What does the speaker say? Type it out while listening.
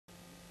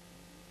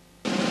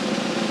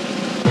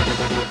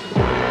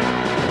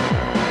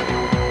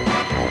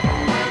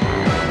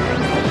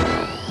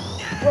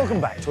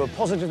Welcome back to a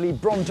positively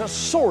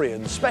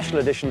brontosaurian special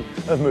edition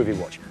of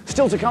Moviewatch.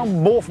 Still to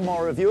come, more from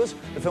our reviewers.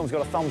 The film's got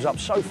a thumbs up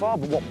so far,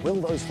 but what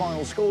will those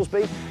final scores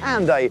be?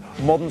 And a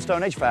modern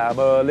Stone Age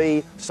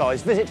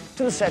family-sized visit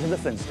to the set of the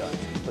Flintstones.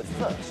 But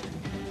first,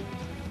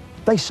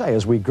 they say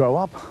as we grow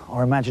up,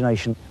 our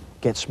imagination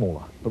gets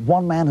smaller. But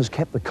one man has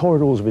kept the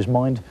corridors of his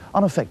mind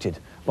unaffected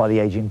by the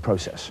aging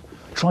process.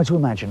 Try to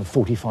imagine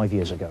 45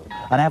 years ago,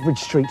 an average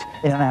street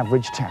in an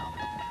average town.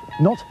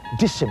 Not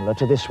dissimilar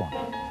to this one.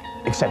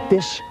 Except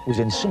this was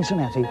in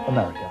Cincinnati,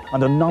 America,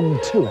 and a none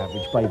too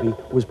average baby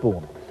was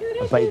born.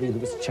 A baby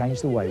that was to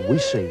change the way we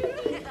see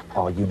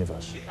our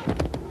universe.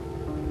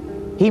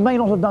 He may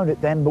not have known it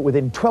then, but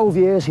within 12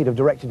 years he'd have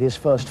directed his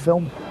first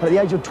film, and at the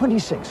age of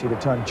 26 he'd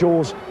have turned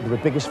Jaws into the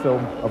biggest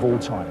film of all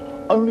time,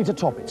 only to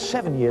top it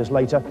 7 years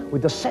later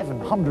with the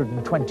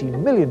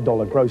 $720 million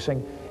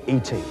grossing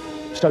E.T.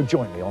 So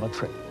join me on a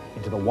trip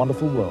into the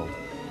wonderful world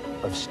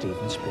of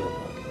Steven Spielberg.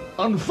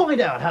 And find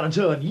out how to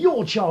turn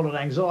your childhood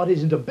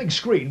anxieties into big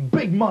screen,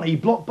 big money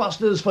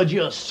blockbusters for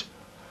just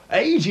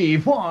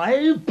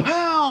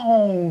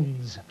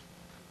 £85.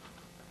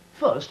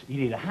 First, you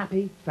need a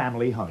happy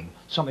family home,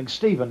 something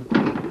Steven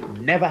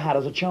never had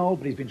as a child,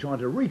 but he's been trying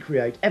to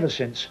recreate ever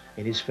since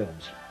in his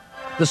films.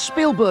 The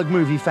Spielberg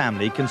movie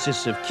family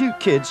consists of cute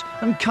kids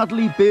and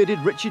cuddly, bearded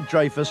Richard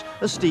Dreyfuss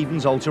as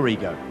Steven's alter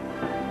ego.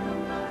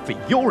 For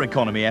your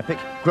economy epic,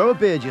 grow a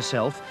beard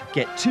yourself,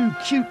 get 2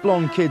 cute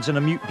blonde kids and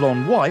a mute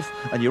blonde wife,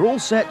 and you're all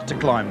set to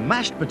climb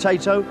Mashed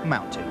Potato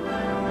Mountain.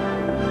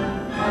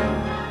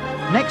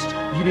 Next,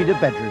 you need a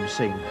bedroom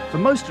scene. For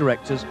most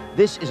directors,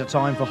 this is a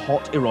time for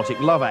hot,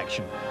 erotic love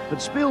action.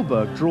 But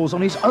Spielberg draws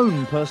on his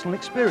own personal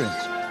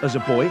experience. As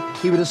a boy,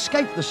 he would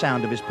escape the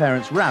sound of his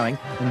parents' rowing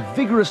and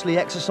vigorously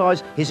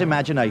exercise his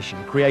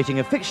imagination, creating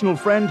a fictional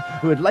friend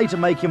who would later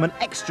make him an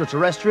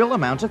extraterrestrial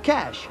amount of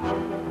cash.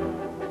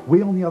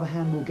 We, on the other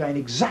hand, will gain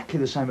exactly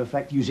the same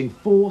effect using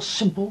 4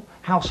 simple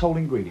household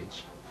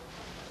ingredients.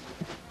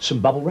 Some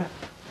bubble wrap,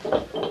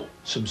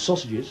 some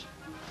sausages,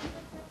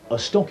 a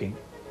stocking,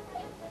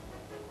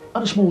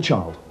 and a small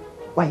child.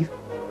 Wave.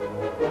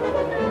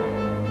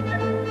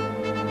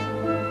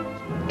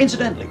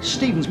 Incidentally,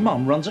 Steven's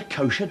mum runs a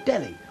kosher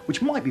deli,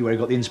 which might be where he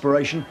got the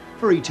inspiration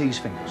for E.T.'s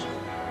fingers.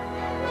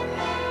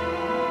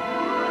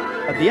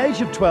 At the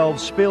age of 12,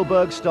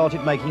 Spielberg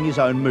started making his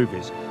own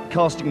movies,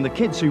 casting the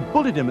kids who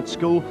bullied him at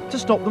school to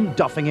stop them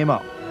duffing him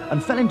up,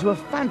 and fell into a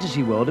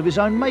fantasy world of his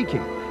own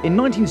making. In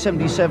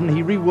 1977,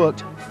 he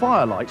reworked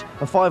Firelight,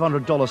 a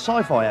 $500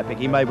 sci-fi epic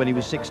he made when he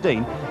was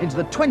 16, into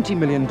the $20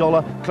 million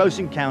Close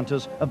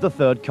Encounters of the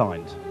Third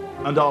Kind.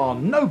 And our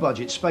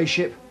no-budget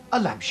spaceship, a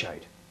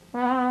lampshade.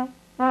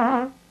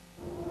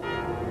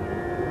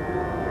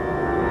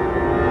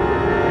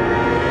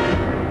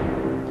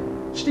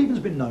 Steven's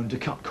been known to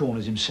cut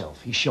corners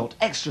himself. He shot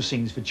extra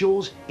scenes for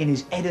Jaws in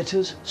his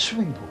editor's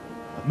swimming pool.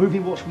 At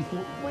Moviewatch, we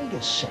thought, wait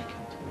a second,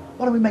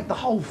 why don't we make the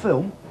whole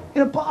film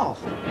in a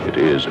bath? It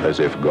is as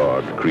if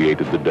God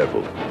created the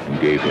devil and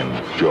gave him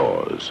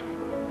jaws.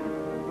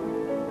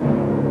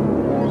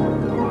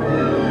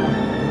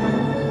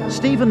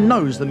 Steven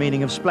knows the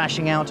meaning of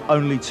splashing out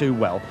only too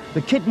well.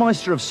 The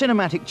kidmeister of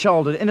cinematic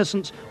childhood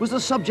innocence was the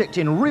subject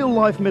in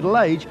real-life middle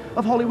age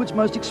of Hollywood's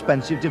most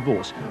expensive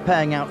divorce,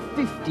 paying out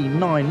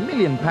 £59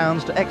 million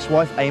to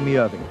ex-wife Amy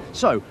Irving.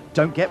 So,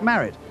 don't get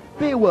married.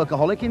 Be a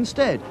workaholic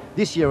instead.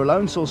 This year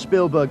alone saw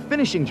Spielberg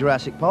finishing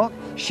Jurassic Park,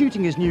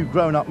 shooting his new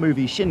grown-up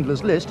movie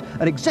Schindler's List,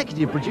 and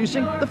executive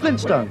producing The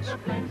Flintstones.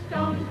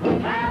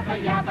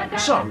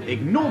 So,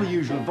 ignore the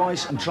usual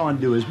advice and try and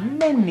do as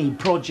many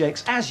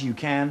projects as you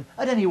can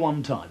at any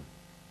one time.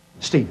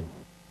 Steven,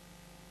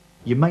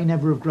 you may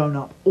never have grown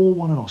up or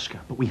won an Oscar,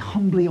 but we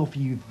humbly offer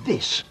you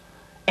this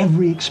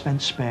every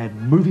expense spared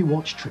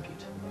Moviewatch tribute.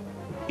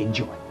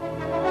 Enjoy.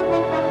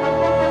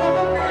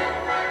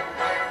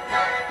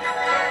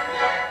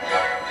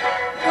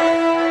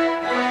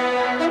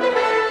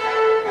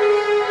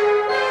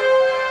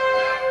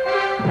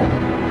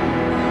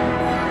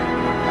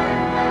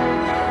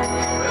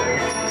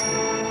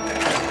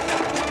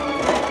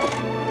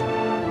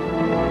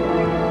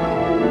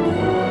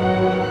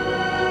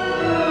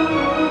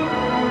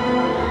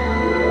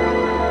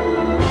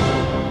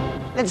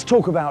 Let's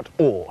talk about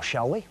awe,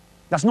 shall we?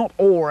 That's not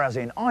awe as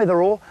in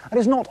either or, and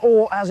it's not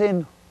awe as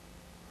in...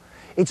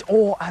 It's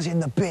awe as in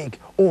the big,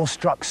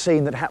 awestruck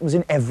scene that happens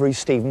in every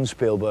Steven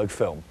Spielberg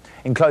film.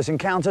 In Close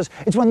Encounters,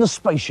 it's when the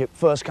spaceship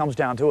first comes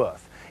down to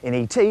Earth. In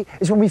E.T.,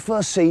 it's when we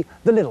first see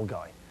the little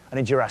guy. And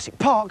in Jurassic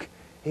Park,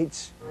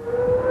 it's...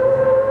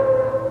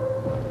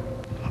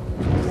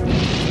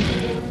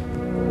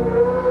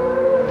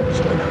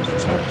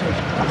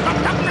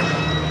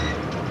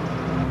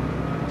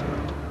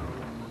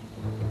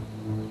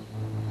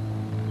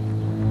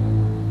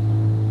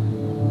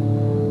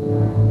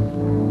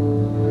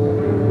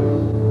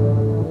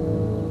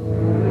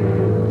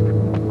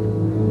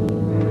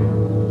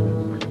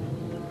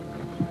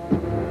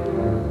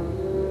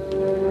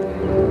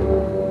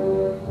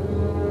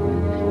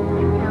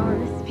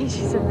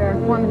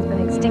 Vaughan has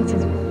been extinct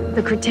since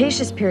the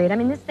Cretaceous period. I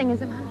mean, this thing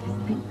is a...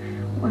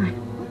 Why?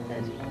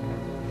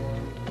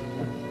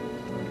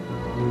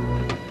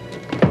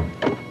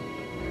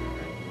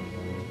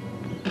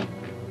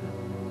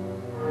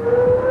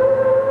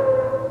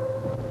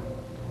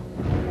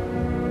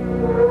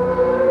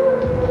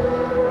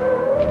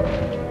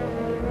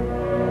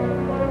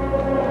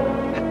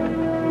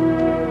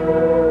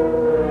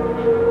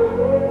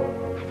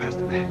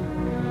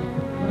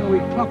 we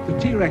clocked the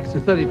T-Rex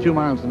to 32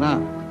 miles an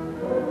hour.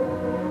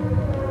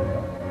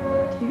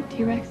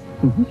 T-Rex?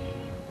 Mm-hmm.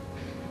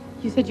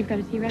 You said you've got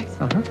a T-Rex?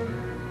 Uh-huh.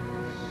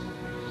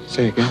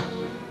 Say again.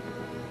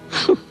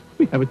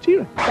 We have a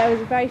T-Rex. There was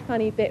a very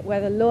funny bit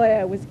where the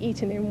lawyer was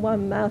eaten in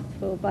one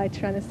mouthful by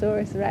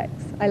Tyrannosaurus Rex.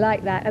 I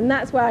like that, and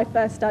that's where I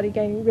first started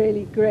getting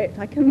really gripped.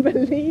 I couldn't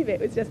believe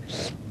it. It was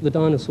just... The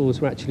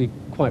dinosaurs were actually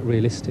quite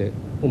realistic,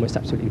 almost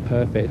absolutely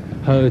perfect.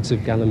 Herds of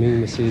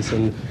gallimimuses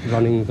and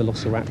running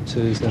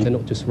velociraptors, and they're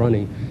not just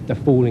running, they're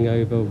falling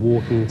over,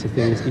 walking into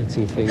things,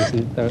 eating things,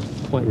 and they're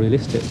quite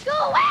realistic. Go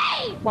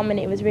away! One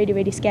minute it was really,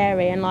 really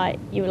scary, and like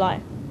you were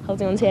like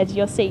holding on to the edge of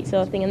your seat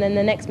sort of thing, and then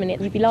the next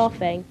minute you'd be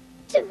laughing.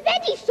 It's a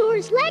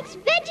Vegisaurus, Lex,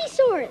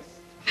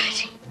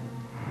 Vegisaurus.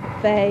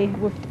 They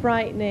were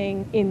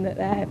frightening in that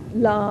they're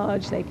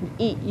large, they can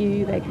eat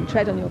you, they can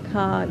tread on your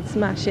car and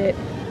smash it.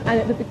 And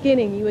at the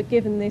beginning you were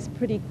given this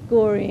pretty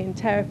gory and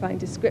terrifying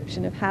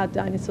description of how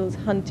dinosaurs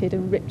hunted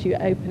and ripped you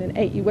open and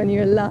ate you when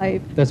you're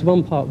alive. There's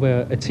one part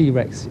where a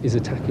T-Rex is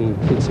attacking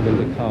the kids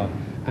in the car,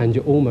 and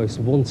you're almost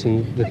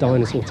wanting the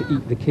dinosaur to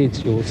eat the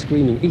kids. You're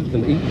screaming, eat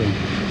them,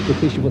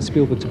 because you want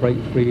Spielberg to break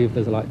free of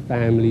the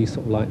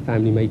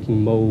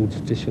family-making mold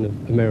tradition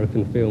of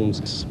American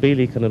films.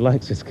 Spielberg kind of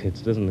likes his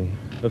kids, doesn't he?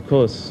 Of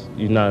course,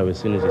 you know as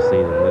soon as you see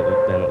them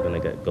that they're not going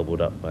to get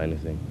gobbled up by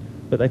anything.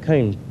 But they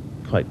came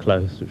quite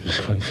close, which was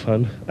quite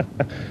fun.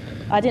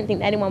 I didn't think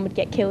that anyone would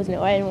get killed in it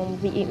or anyone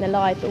would be eaten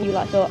alive, but you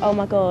thought, oh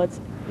my God,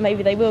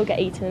 maybe they will get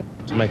eaten.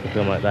 To make a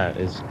film like that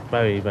is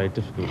very, very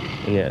difficult.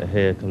 And yet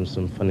here comes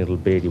some funny little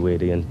beardy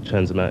weirdy and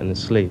turns them out in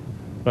his sleep.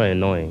 Very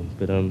annoying,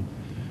 but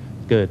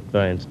good,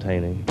 very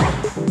entertaining.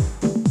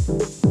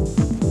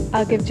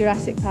 I'll give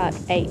Jurassic Park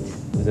 8.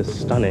 It's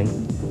stunning.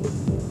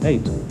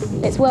 8.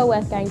 It's well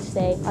worth going to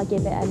see. I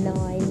give it a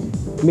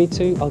 9. Me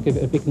too, I'll give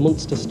it a big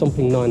monster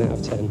stomping 9 out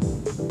of 10.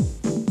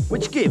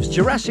 Which gives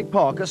Jurassic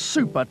Park a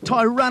super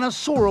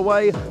Tyrannosaur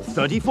away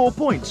 34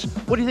 points.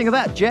 What do you think of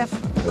that, Jeff?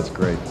 That's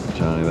great,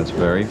 Johnny. That's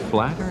very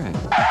flattering.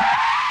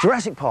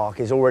 Jurassic Park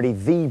is already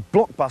the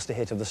blockbuster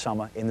hit of the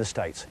summer in the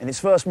States. In its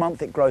first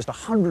month, it grossed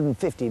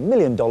 $150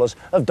 million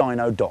of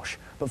Dino Dosh.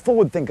 But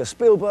forward thinker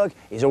Spielberg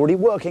is already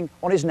working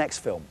on his next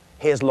film.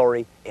 Here's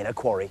Laurie in a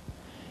quarry.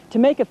 To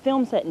make a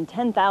film set in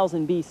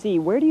 10,000 BC,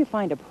 where do you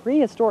find a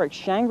prehistoric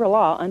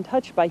Shangri-La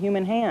untouched by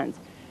human hands?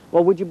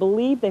 Well, would you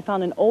believe they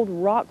found an old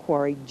rock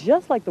quarry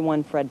just like the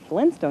one Fred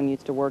Flintstone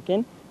used to work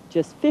in,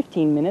 just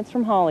 15 minutes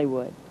from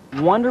Hollywood.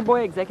 Wonder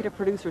Boy executive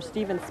producer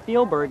Steven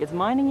Spielberg is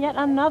mining yet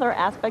another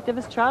aspect of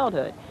his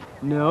childhood.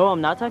 No,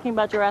 I'm not talking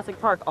about Jurassic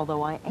Park,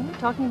 although I am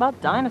talking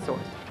about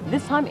dinosaurs.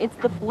 This time it's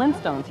the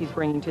Flintstones he's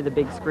bringing to the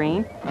big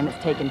screen, and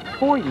it's taken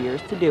 4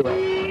 years to do it.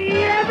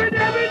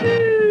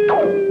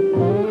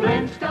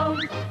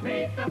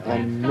 A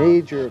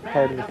major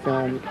part of the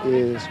film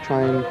is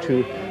trying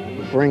to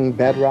bring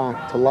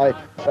bedrock to life.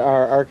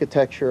 Our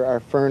architecture, our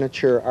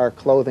furniture, our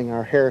clothing,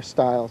 our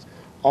hairstyles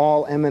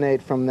all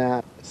emanate from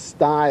that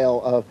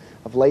style of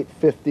late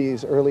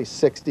 50s, early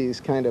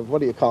 60s kind of, what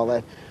do you call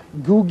that,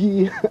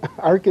 googie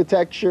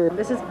architecture.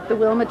 This is the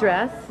Wilma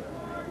dress,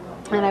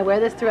 and I wear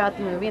this throughout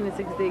the movie, and it's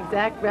the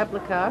exact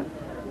replica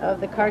of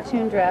the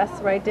cartoon dress,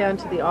 right down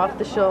to the off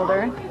the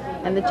shoulder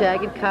and the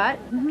jagged cut.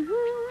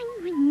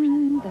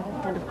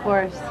 And of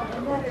course,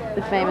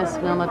 the famous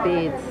Wilma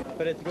beads.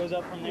 But it goes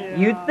up from there.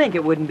 You'd think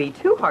it wouldn't be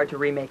too hard to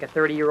remake a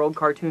 30-year-old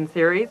cartoon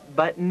series,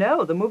 but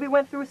no, the movie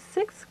went through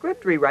 6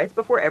 script rewrites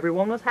before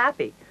everyone was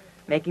happy.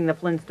 Making the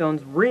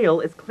Flintstones real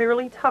is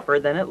clearly tougher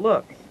than it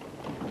looks.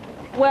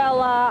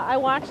 Well, I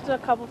watched a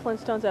couple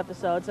Flintstones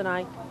episodes, and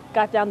I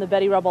got down the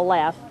Betty Rubble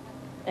laugh,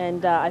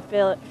 and I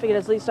figured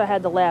at least I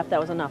had the laugh, that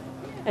was enough.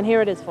 And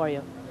here it is for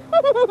you.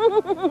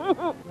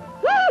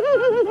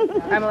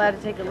 I'm allowed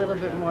to take a little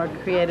bit more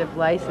creative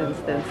license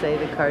than, say,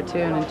 the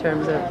cartoon in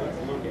terms of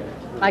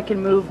I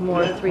can move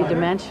more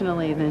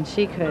three-dimensionally than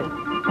she could.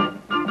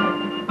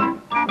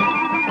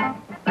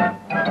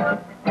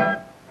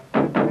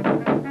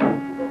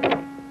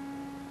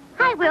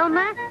 Hi,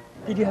 Wilma.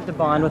 Did you have to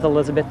bond with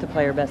Elizabeth to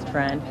play her best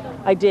friend?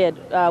 I did.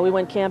 We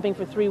went camping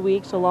for 3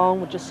 weeks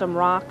alone with just some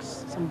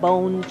rocks, some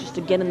bones, just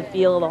to get in the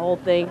feel of the whole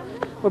thing.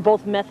 We're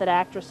both method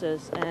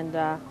actresses, and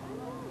I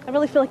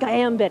really feel like I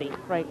am Betty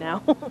right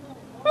now.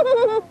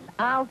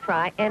 I'll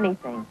try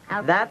anything.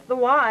 That's the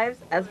wives.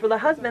 As for the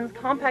husbands,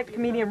 compact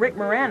comedian Rick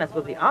Moranis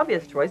was the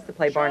obvious choice to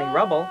play Barney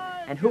Rubble.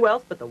 And who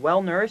else but the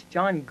well-nourished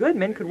John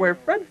Goodman could wear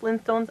Fred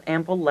Flintstone's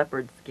ample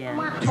leopard skin?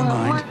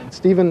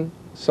 Stephen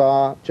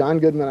saw John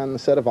Goodman on the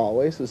set of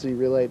Always, as he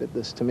related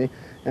this to me,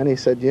 and he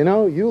said, you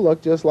know, you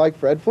look just like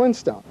Fred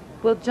Flintstone.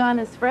 Well, John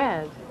is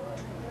Fred.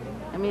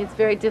 I mean, it's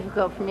very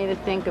difficult for me to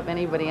think of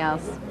anybody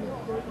else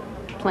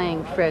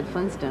playing Fred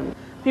Flintstone.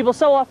 People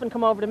so often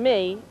come over to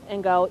me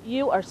and go,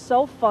 you are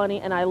so funny,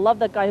 and I love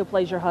that guy who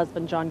plays your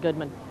husband, John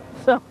Goodman.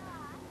 So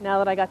now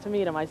that I got to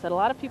meet him, I said, a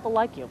lot of people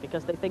like you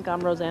because they think I'm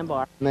Roseanne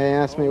Barr. And they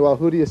asked me, well,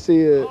 who do you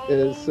see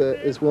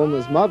as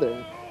Wilma's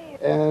mother?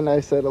 And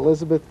I said,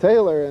 Elizabeth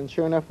Taylor, and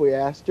sure enough, we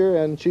asked her,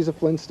 and she's a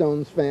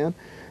Flintstones fan.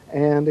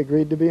 and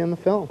agreed to be in the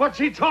film. What's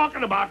he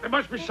talking about? There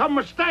must be some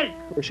mistake.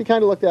 She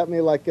kind of looked at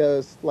me like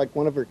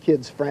one of her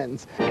kids'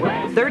 friends.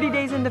 30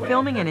 days into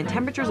filming and in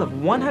temperatures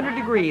of 100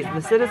 degrees,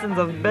 the citizens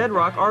of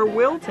Bedrock are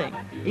wilting.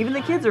 Even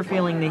the kids are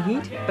feeling the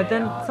heat, but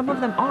then some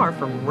of them are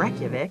from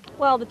Reykjavik.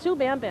 Well, the two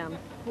Bam Bam,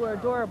 who are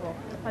adorable.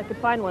 If I could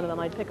find one of them,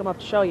 I'd pick them up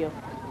to show you.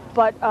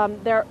 But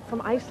they're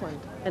from Iceland,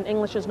 and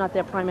English is not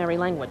their primary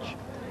language.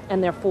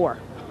 And they're 4.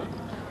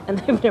 And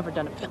they've never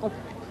done a film.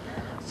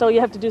 So you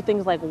have to do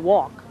things like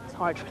walk. It's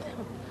hard for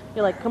them.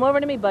 You're like, come over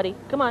to me, buddy.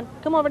 Come on,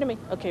 come over to me.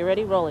 Okay,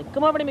 ready? Rolling.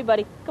 Come over to me,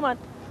 buddy. Come on.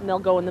 And they'll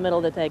go in the middle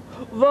of the take.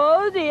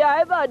 Woody,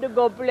 I want to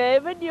go play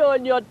with you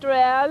on your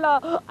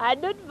trailer. I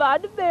don't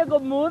want to make a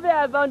movie.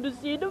 I want to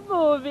see the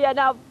movie and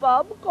have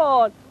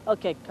popcorn.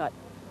 Okay, cut.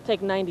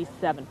 Take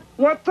 97.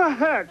 What the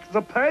heck?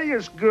 The pay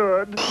is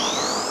good.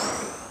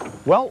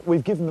 Well,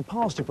 we've given the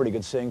past a pretty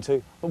good seeing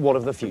to, but what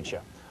of the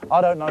future? I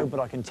don't know, but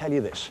I can tell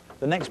you this.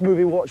 The next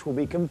movie watch will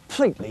be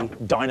completely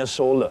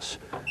dinosaur-less.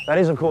 That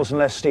is, of course,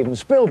 unless Steven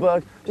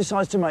Spielberg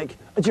decides to make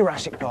a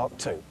Jurassic Park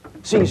 2.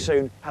 See you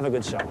soon. Have a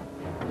good summer.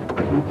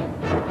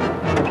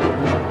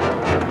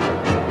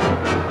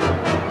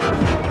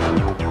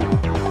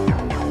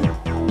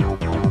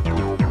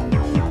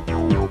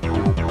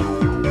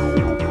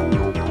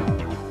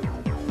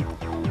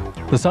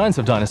 The science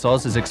of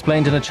dinosaurs is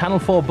explained in a Channel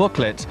 4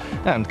 booklet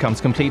and comes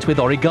complete with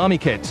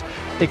origami kit.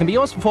 It can be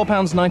yours for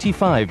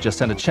 £4.95. Just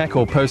send a cheque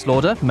or postal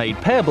order made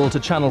payable to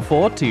Channel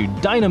 4 to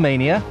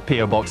Dinomania,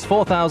 PO Box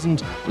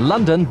 4000,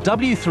 London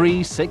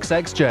W3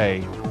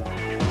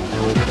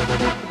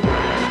 6XJ.